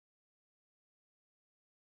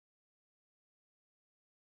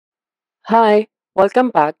Hi,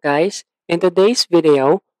 welcome back guys. In today's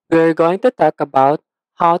video, we're going to talk about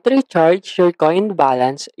how to recharge your coin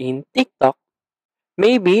balance in TikTok.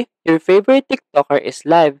 Maybe your favorite TikToker is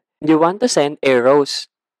live and you want to send arrows,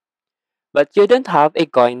 but you don't have a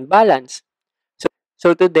coin balance.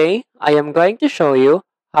 So today, I am going to show you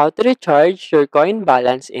how to recharge your coin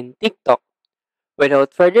balance in TikTok.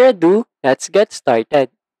 Without further ado, let's get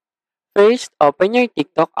started. First, open your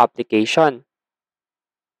TikTok application.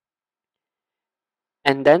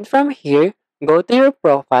 And then from here, go to your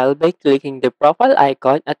profile by clicking the profile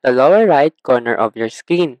icon at the lower right corner of your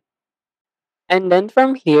screen. And then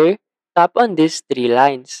from here, tap on these three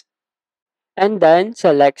lines. And then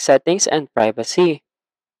select Settings and Privacy.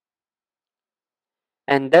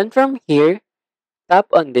 And then from here, tap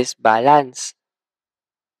on this Balance.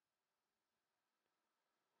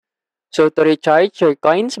 So to recharge your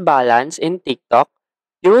coins balance in TikTok,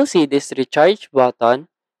 you will see this recharge button.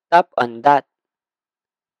 Tap on that.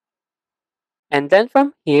 And then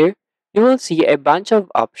from here, you will see a bunch of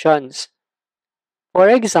options. For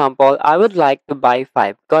example, I would like to buy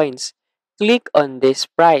 5 coins. Click on this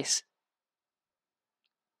price.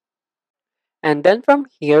 And then from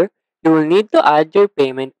here, you will need to add your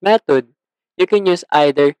payment method. You can use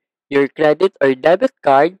either your credit or debit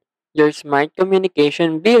card, your smart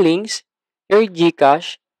communication billings, your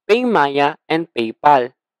GCash, PayMaya, and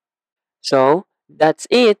PayPal. So, that's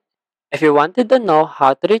it. If you wanted to know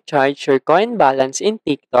how to recharge your coin balance in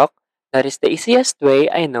TikTok, that is the easiest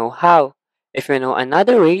way I know how. If you know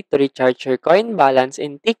another way to recharge your coin balance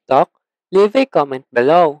in TikTok, leave a comment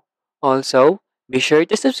below. Also, be sure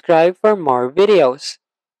to subscribe for more videos.